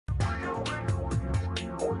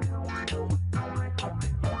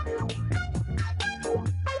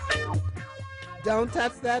Don't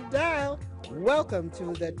touch that dial. Welcome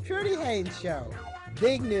to the Trudy Haynes Show.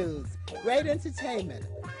 Big news, great entertainment,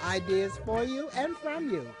 ideas for you and from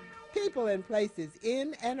you, people and places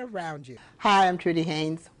in and around you. Hi, I'm Trudy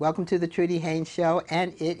Haynes. Welcome to the Trudy Haynes Show,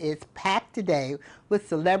 and it is packed today with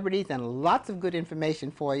celebrities and lots of good information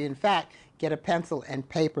for you. In fact, get a pencil and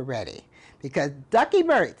paper ready, because Ducky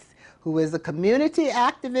Burtz, who is a community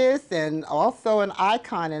activist and also an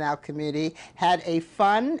icon in our community, had a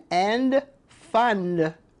fun and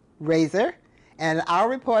fundraiser, and our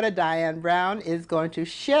reporter Diane Brown is going to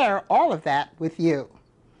share all of that with you.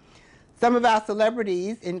 Some of our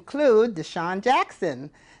celebrities include Deshaun Jackson,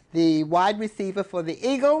 the wide receiver for the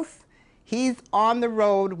Eagles. He's on the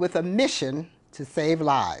road with a mission to save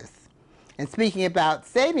lives. And speaking about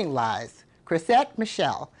saving lives, Chrisette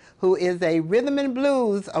Michelle, who is a Rhythm and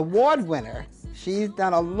Blues award winner. She's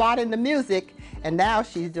done a lot in the music, and now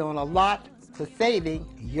she's doing a lot for saving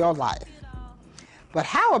your life. But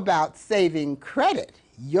how about saving credit,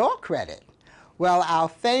 your credit? Well, our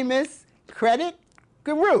famous credit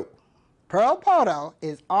guru, Pearl Poto,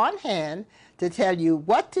 is on hand to tell you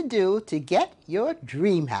what to do to get your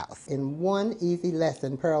dream house. In one easy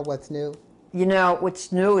lesson, Pearl, what's new? You know,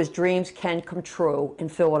 what's new is dreams can come true in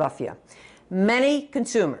Philadelphia. Many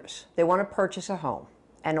consumers, they want to purchase a home.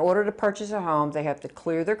 And in order to purchase a home, they have to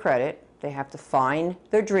clear their credit, they have to find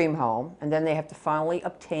their dream home, and then they have to finally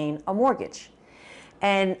obtain a mortgage.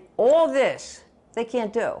 And all this, they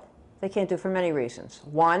can't do. They can't do for many reasons.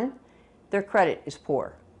 One, their credit is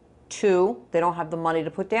poor. Two, they don't have the money to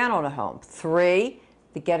put down on a home. Three,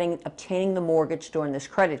 obtaining the mortgage during this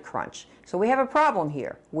credit crunch. So we have a problem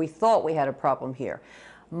here. We thought we had a problem here.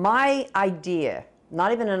 My idea,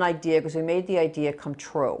 not even an idea, because we made the idea come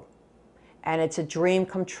true. And it's a dream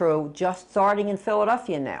come true just starting in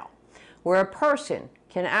Philadelphia now, where a person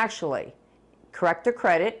can actually correct their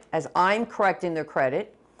credit, as I'm correcting their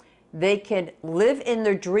credit. They can live in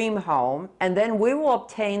their dream home, and then we will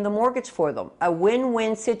obtain the mortgage for them. A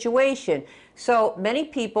win-win situation. So many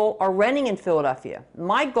people are renting in Philadelphia.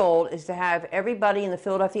 My goal is to have everybody in the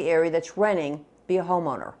Philadelphia area that's renting be a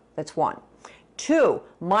homeowner. That's one. Two,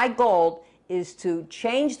 my goal is to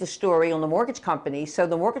change the story on the mortgage companies so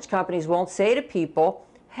the mortgage companies won't say to people,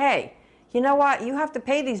 hey, you know what, you have to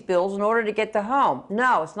pay these bills in order to get the home.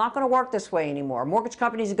 No, it's not going to work this way anymore. Mortgage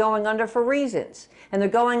companies are going under for reasons. And they're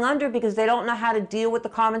going under because they don't know how to deal with the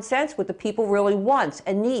common sense, what the people really wants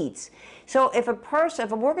and needs. So if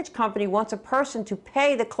a mortgage company wants a person to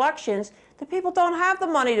pay the collections, the people don't have the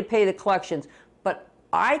money to pay the collections. But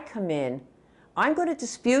I come in, I'm going to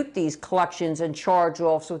dispute these collections and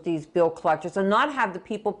charge-offs with these bill collectors and not have the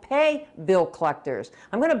people pay bill collectors.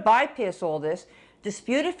 I'm going to bypass all this,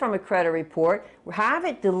 dispute it from a credit report, have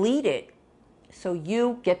it deleted so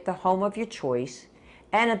you get the home of your choice,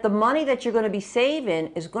 and the money that you're going to be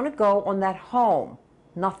saving is going to go on that home,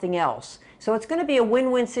 nothing else. So it's going to be a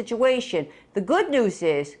win-win situation. The good news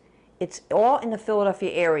is it's all in the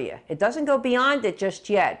Philadelphia area. It doesn't go beyond it just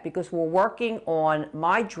yet, because we're working on,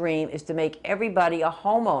 my dream is to make everybody a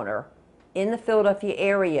homeowner in the Philadelphia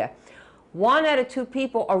area. 1 out of 2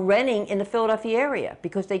 people are renting in the Philadelphia area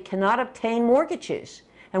because they cannot obtain mortgages.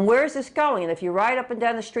 And where is this going? And if you ride up and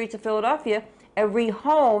down the streets of Philadelphia, every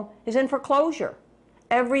home is in foreclosure.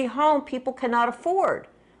 Every home people cannot afford.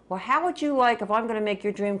 Well, how would you like, if I'm going to make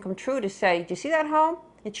your dream come true, to say, do you see that home?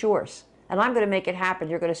 It's yours. And I'm going to make it happen.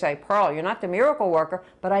 You're going to say, Pearl, you're not the miracle worker,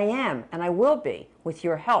 but I am, and I will be with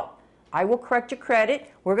your help. I will correct your credit.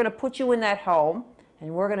 We're going to put you in that home,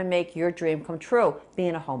 and we're going to make your dream come true,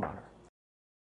 being a homeowner.